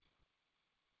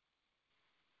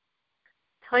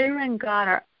Torah and God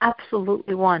are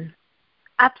absolutely one.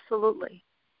 Absolutely.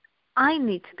 I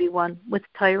need to be one with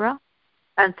Torah,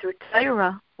 and through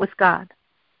Torah with God.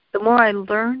 The more I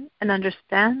learn and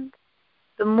understand,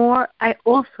 the more I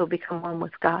also become one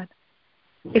with God.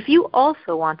 If you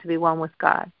also want to be one with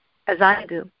God, as I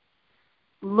do,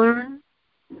 learn,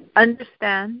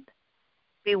 understand,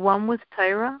 be one with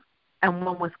Torah, and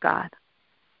one with God.